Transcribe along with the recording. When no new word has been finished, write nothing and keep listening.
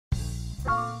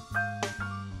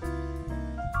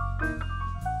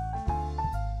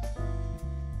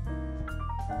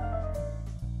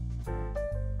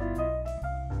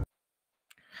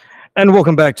And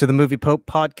welcome back to the Movie Pope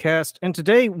podcast. And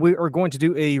today we are going to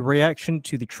do a reaction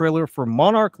to the trailer for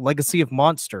Monarch Legacy of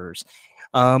Monsters.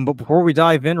 But before we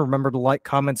dive in, remember to like,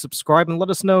 comment, subscribe, and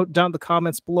let us know down in the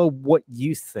comments below what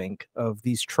you think of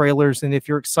these trailers and if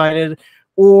you're excited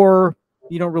or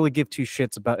you don't really give two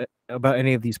shits about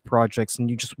any of these projects and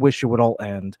you just wish it would all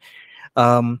end.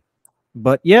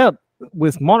 But yeah,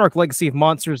 with Monarch Legacy of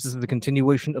Monsters, this is the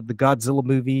continuation of the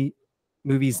Godzilla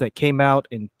movies that came out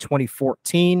in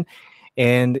 2014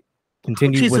 and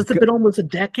continued Jesus, it's been almost a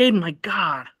decade. My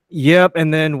God. Yep,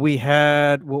 and then we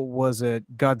had, what was it,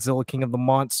 Godzilla King of the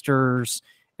Monsters,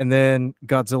 and then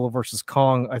Godzilla versus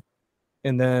Kong,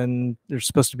 and then there's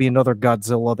supposed to be another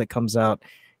Godzilla that comes out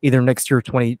either next year or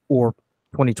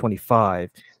 2025.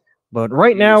 But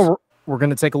right now we're going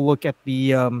to take a look at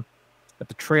the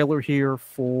trailer here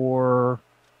for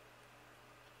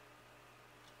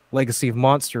Legacy of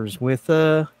Monsters with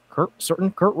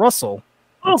certain Kurt Russell.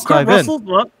 Oh, Kurt Russell?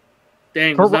 Well,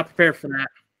 dang, I was not prepared for that.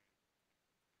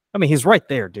 I mean, he's right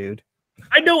there, dude.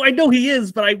 I know he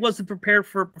is, but I wasn't prepared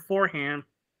for it beforehand.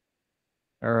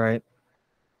 All right.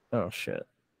 Oh, shit.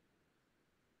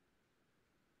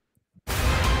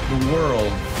 The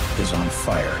world is on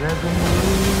fire.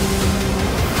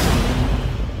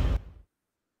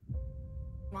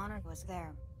 Monarch was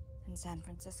there in San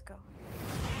Francisco.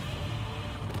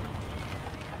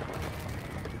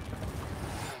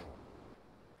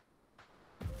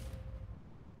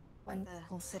 When the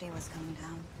whole city was coming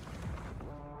down,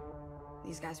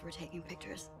 these guys were taking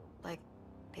pictures, like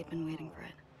they'd been waiting for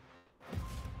it.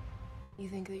 You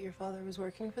think that your father was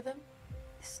working for them?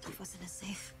 This stuff was in a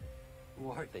safe.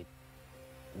 Who are they?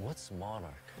 What's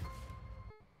Monarch?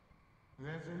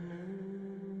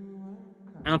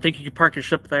 I don't think you could park your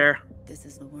ship there. This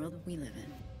is the world we live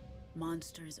in.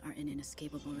 Monsters are an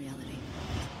inescapable reality.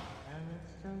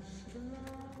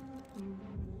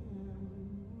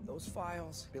 Those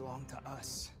files belong to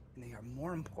us, and they are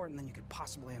more important than you could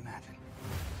possibly imagine.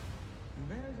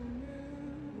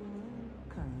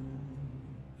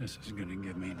 This is gonna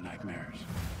give me nightmares.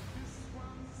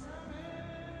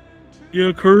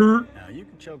 Yeah, Kurt. Now you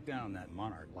can choke down that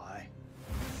Monarch lie.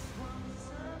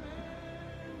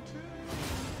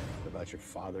 What about your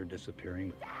father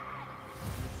disappearing?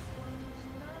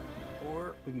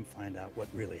 Or we can find out what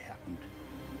really happened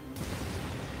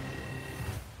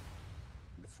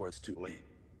before it's too late.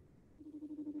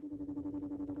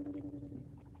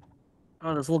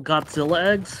 Oh, those little Godzilla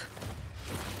eggs?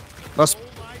 Must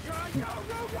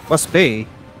be.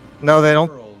 No, they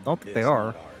don't think they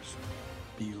are.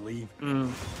 Believe It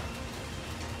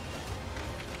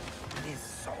is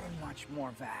so much more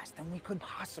vast than we could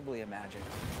possibly imagine.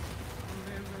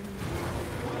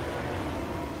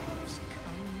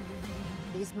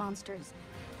 These monsters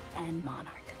and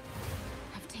Monarch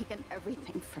have taken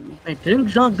everything from me. Hey, didn't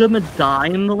John Goodman die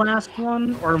in the last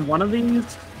one? Or in one of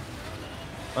these?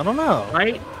 I don't know.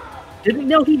 Right? Didn't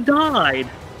know he died.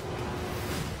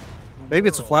 Maybe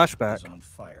it's a flashback. is on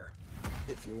fire.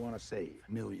 If you want to save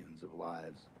millions of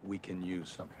lives, we can use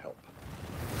some help.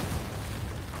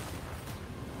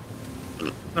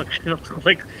 Okay,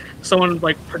 like someone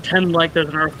like pretend like there's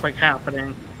an earthquake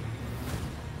happening.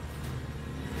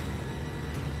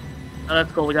 Oh,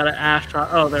 that's cool. We got an ash shot.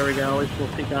 Oh, there we go. At least we'll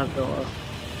see Godzilla.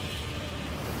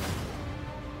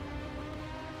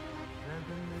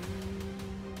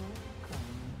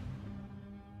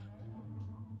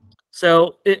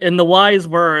 So, in the wise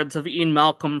words of Ian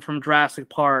Malcolm from Jurassic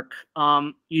Park,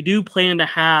 you do plan to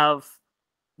have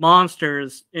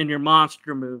monsters in your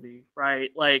monster movie,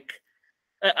 right? Like,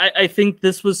 I think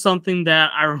this was something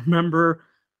that I remember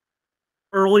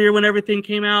earlier when everything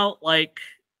came out. Like,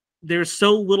 there's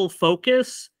so little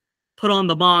focus put on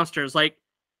the monsters. Like,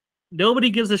 nobody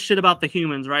gives a shit about the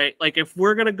humans, right? Like, if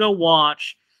we're gonna go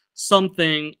watch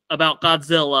something about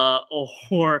Godzilla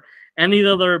or any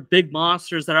other big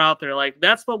monsters that are out there, like,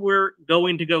 that's what we're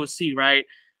going to go see, right?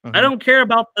 Mm-hmm. I don't care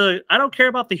about the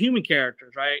human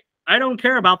characters, right? I don't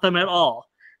care about them at all.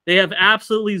 They have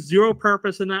absolutely zero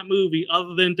purpose in that movie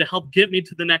other than to help get me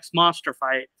to the next monster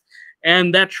fight.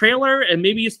 And that trailer, and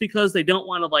maybe it's because they don't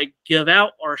want to like give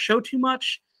out or show too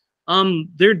much,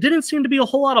 there didn't seem to be a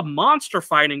whole lot of monster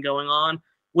fighting going on,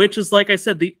 which is, like I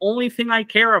said, the only thing I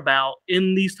care about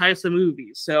in these types of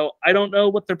movies. So I don't know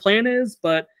what their plan is,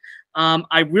 but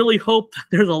I really hope that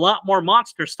there's a lot more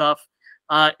monster stuff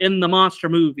in the monster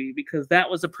movie, because that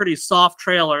was a pretty soft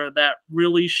trailer that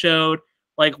really showed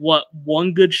like what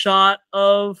one good shot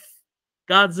of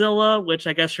Godzilla, which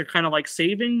I guess you're kind of like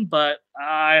saving, but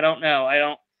I don't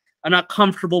know. I'm not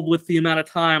comfortable with the amount of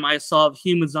time I saw of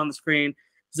humans on the screen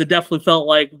because it definitely felt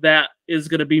like that is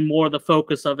going to be more the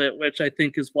focus of it, which I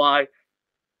think is why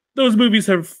those movies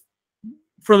have,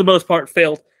 for the most part,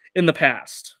 failed in the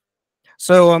past.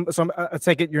 So, I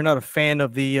take it you're not a fan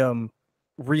of the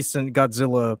recent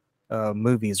Godzilla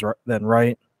movies, then,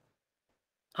 right?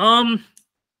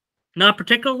 Not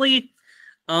particularly.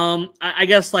 I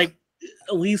guess like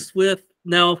at least with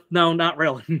no, not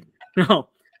really. No,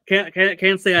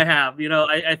 can't say I have. You know,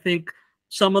 I think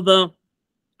some of the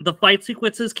fight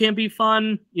sequences can be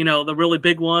fun. You know, the really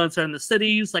big ones are in the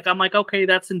cities. Like I'm like, okay,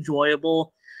 that's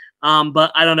enjoyable.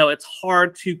 But I don't know. It's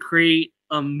hard to create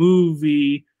a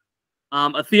movie,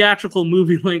 a theatrical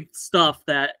movie length stuff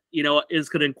that is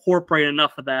going to incorporate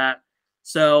enough of that.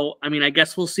 So, I mean, I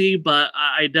guess we'll see, but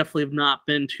I definitely have not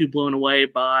been too blown away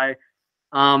by,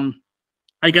 I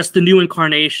guess, the new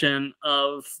incarnation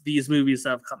of these movies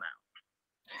that have come out.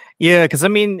 Yeah, because I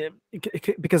mean,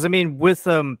 with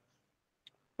the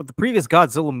previous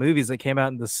Godzilla movies that came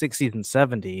out in the 60s and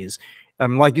 70s,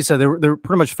 like you said, they're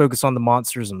pretty much focused on the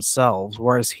monsters themselves,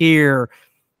 whereas here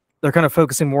they're kind of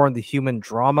focusing more on the human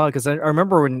drama. Because I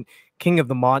remember when King of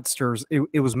the Monsters,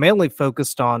 it was mainly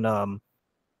focused on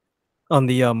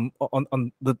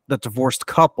the divorced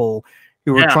couple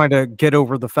who were trying to get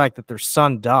over the fact that their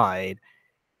son died.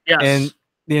 Yes. And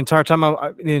the entire time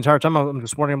I'm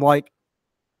just wondering, like,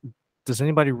 does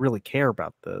anybody really care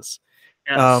about this?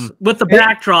 Yes. With the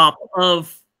backdrop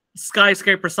of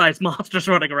skyscraper-sized monsters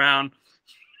running around.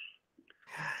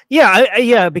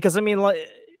 Yeah, because I mean,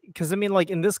 like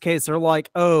in this case, they're like,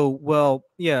 oh, well,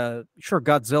 yeah, sure,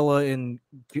 Godzilla and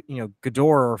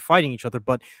Ghidorah are fighting each other,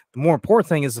 but the more important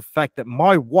thing is the fact that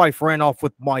my wife ran off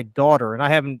with my daughter, and I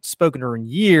haven't spoken to her in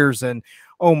years, and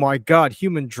oh my God,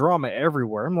 human drama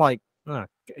everywhere. I'm like, oh,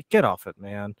 get off it,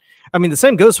 man. I mean, the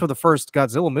same goes for the first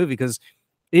Godzilla movie, because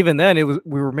even then,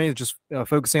 we were mainly just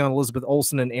focusing on Elizabeth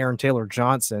Olsen and Aaron Taylor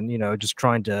Johnson, just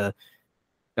trying to,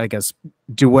 I guess,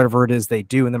 do whatever it is they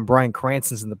do, and then Bryan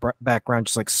Cranston's in the background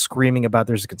just like screaming about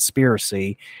there's a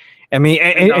conspiracy. I mean,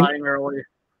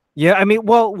 yeah, I mean,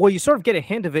 well, you sort of get a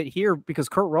hint of it here because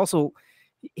Kurt Russell,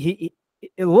 it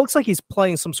looks like he's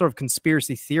playing some sort of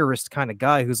conspiracy theorist kind of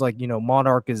guy who's like,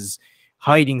 Monarch is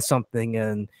hiding something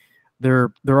and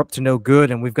they're up to no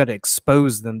good, and we've got to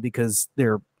expose them because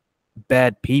they're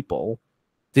bad people.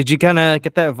 Did you kind of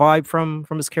get that vibe from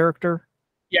his character?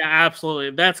 Yeah,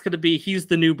 absolutely. That's going to be, he's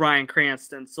the new Bryan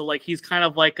Cranston. So like, he's kind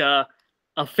of like a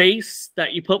face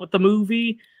that you put with the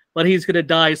movie, but he's going to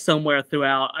die somewhere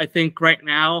throughout. I think right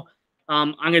now,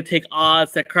 I'm going to take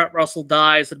odds that Kurt Russell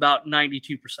dies at about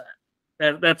 92%.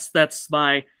 That's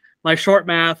my short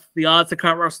math. The odds that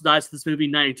Kurt Russell dies in this movie,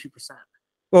 92%.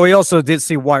 Well, we also did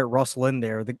see Wyatt Russell in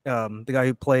there, the guy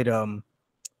who played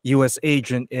U.S.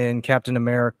 agent in Captain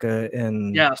America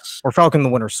or Falcon the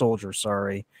Winter Soldier,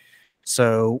 sorry.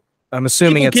 So I'm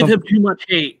assuming people give him too much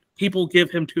hate. People give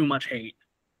him too much hate.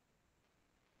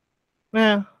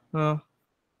 Yeah, well,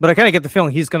 but I kind of get the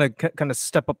feeling he's going to kind of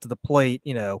step up to the plate,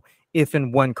 if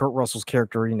and when Kurt Russell's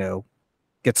character,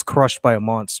 gets crushed by a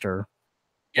monster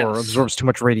or absorbs too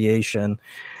much radiation.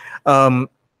 I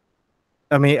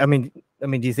mean,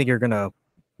 do you think you're going to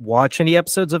watch any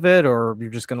episodes of it, or you're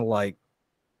just going to like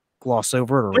gloss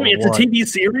over it? Or wait, it's a TV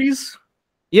series?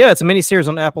 Yeah, it's a miniseries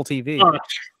on Apple TV. Oh,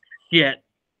 shit.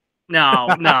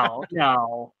 No.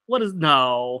 What is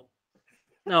no?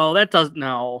 No, that does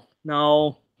no.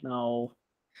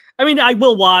 I mean, I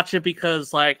will watch it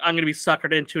because like I'm gonna be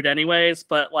suckered into it anyways.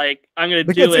 But like I'm gonna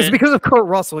do it. It's because of Kurt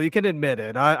Russell. You can admit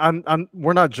it.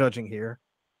 We're not judging here.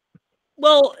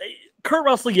 Well, Kurt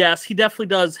Russell, yes, he definitely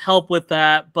does help with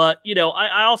that. But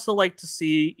I also like to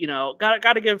see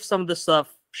got to give some of this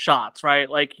stuff shots, right?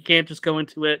 Like you can't just go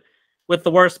into it with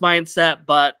the worst mindset.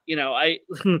 But I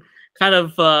kind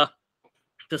of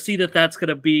to see that that's going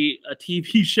to be a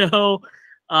TV show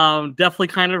definitely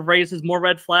kind of raises more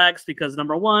red flags because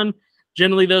number one,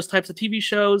 generally those types of TV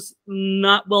shows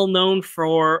not well known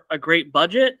for a great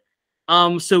budget.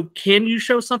 So can you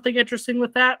show something interesting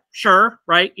with that? Sure,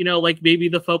 right? Like maybe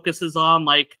the focus is on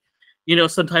like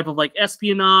some type of like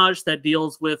espionage that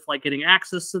deals with like getting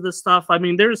access to this stuff. I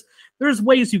mean, there's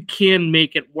ways you can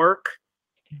make it work,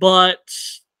 but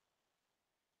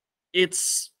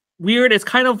it's weird. It's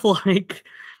kind of like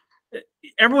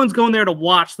everyone's going there to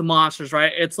watch the monsters,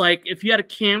 right? It's like if you had a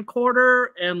camcorder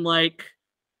and like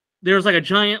there's like a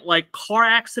giant like car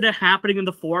accident happening in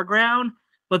the foreground,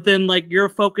 but then like you're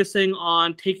focusing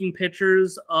on taking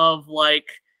pictures of like,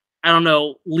 I don't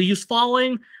know, leaves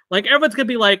falling. Like everyone's gonna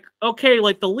be like, okay,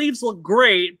 like the leaves look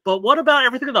great, but what about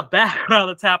everything in the background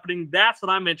that's happening? That's what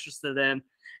I'm interested in.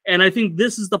 And I think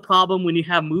this is the problem when you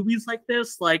have movies like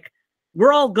this. Like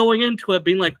we're all going into it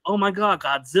being like, oh my god,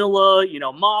 Godzilla, you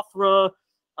know, Mothra,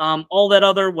 all that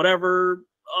other whatever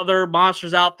other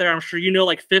monsters out there. I'm sure you know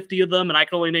like 50 of them, and I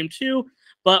can only name 2.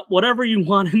 But whatever you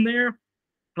want in there,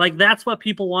 like that's what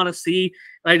people want to see.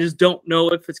 And I just don't know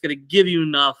if it's going to give you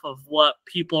enough of what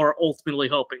people are ultimately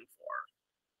hoping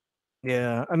for.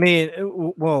 Yeah, I mean,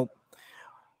 well,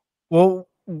 you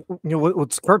know,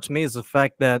 what's occurred to me is the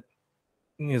fact that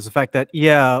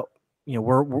yeah, you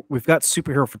know, we've got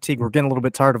superhero fatigue. We're getting a little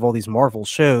bit tired of all these Marvel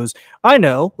shows. I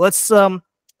know. Let's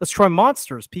try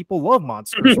monsters. People love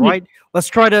monsters, right? Let's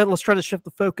try to shift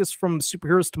the focus from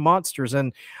superheroes to monsters,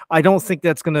 and I don't think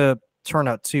that's going to turn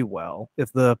out too well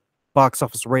if the box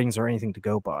office ratings are anything to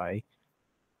go by.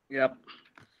 Yep.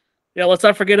 Yeah, let's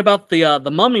not forget about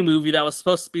the Mummy movie that was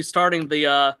supposed to be starting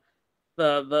the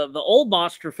old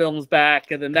monster films back,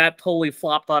 and then that totally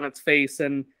flopped on its face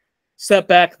and set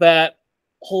back that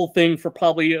whole thing for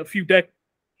probably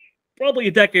probably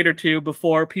a decade or 2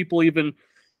 before people even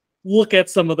look at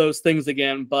some of those things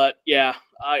again. But yeah,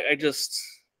 I just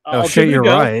oh shit, you're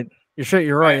right.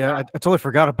 You're right. Yeah, I totally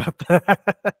forgot about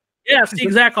that. Yes,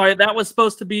 exactly. That was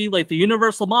supposed to be like the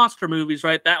Universal monster movies,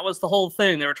 right? That was the whole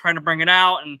thing. They were trying to bring it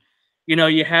out, and you know,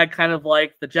 you had kind of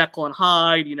like the Jekyll and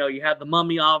Hyde. You know, you had the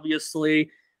Mummy, obviously.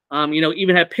 You know,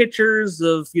 even had pictures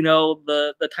of, you know,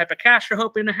 the type of cast you're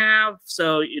hoping to have.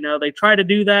 So, you know, they tried to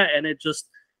do that, and it just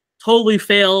totally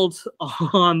failed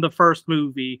on the first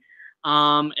movie.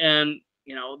 And,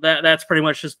 you know, that's pretty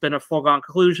much just been a foregone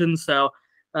conclusion. So,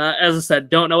 as I said,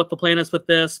 don't know what the plan is with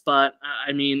this, but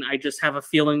I mean, I just have a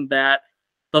feeling that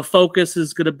the focus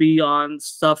is going to be on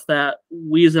stuff that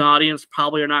we as an audience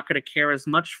probably are not going to care as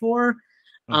much for.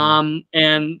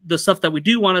 And the stuff that we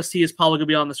do want to see is probably going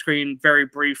to be on the screen very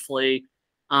briefly.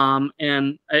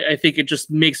 And I think it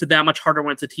just makes it that much harder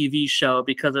when it's a TV show,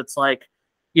 because it's like,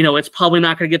 you know, it's probably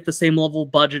not going to get the same level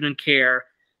of budget and care.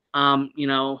 You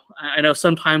know, I know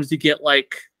sometimes you get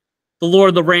like the Lord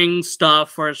of the Rings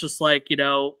stuff where it's just like, you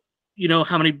know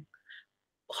how many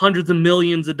hundreds of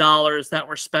millions of dollars that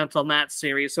were spent on that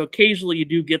series. So occasionally you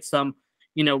do get some,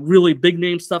 you know, really big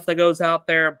name stuff that goes out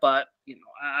there, but you know,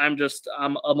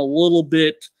 I'm a little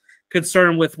bit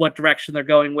concerned with what direction they're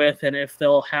going with, and if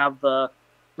they'll have the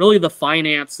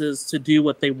finances to do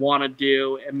what they want to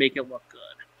do and make it look good.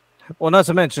 Well, not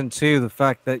to mention too the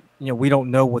fact that, you know, we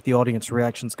don't know what the audience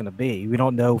reaction is going to be. We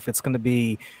don't know if it's going to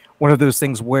be one of those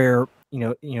things where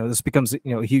you know this becomes,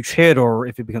 you know, a huge hit, or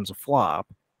if it becomes a flop.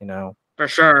 You know, for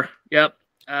sure. Yep.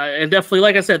 And definitely,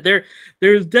 like I said,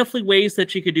 there's definitely ways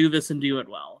that you could do this and do it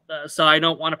well. So I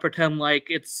don't want to pretend like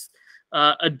it's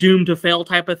a doomed to fail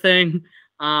type of thing.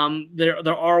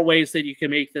 There are ways that you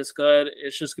can make this good.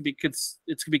 It's just gonna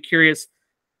be curious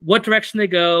what direction they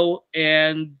go,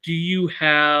 and do you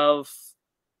have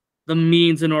the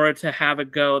means in order to have it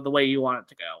go the way you want it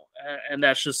to go? And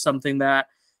that's just something that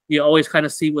you always kind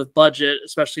of see with budget,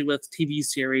 especially with TV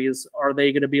series. Are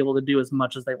they going to be able to do as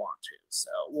much as they want to?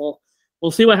 So we'll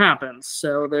see what happens.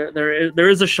 So there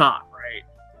is a shot,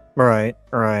 right?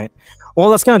 Right.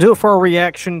 Well, that's going to do it for our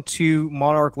reaction to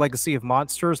Monarch Legacy of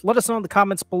Monsters. Let us know in the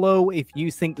comments below if you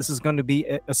think this is going to be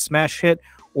a smash hit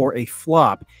or a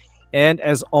flop. And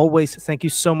as always, thank you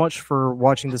so much for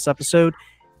watching this episode,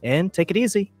 and take it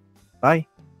easy. Bye.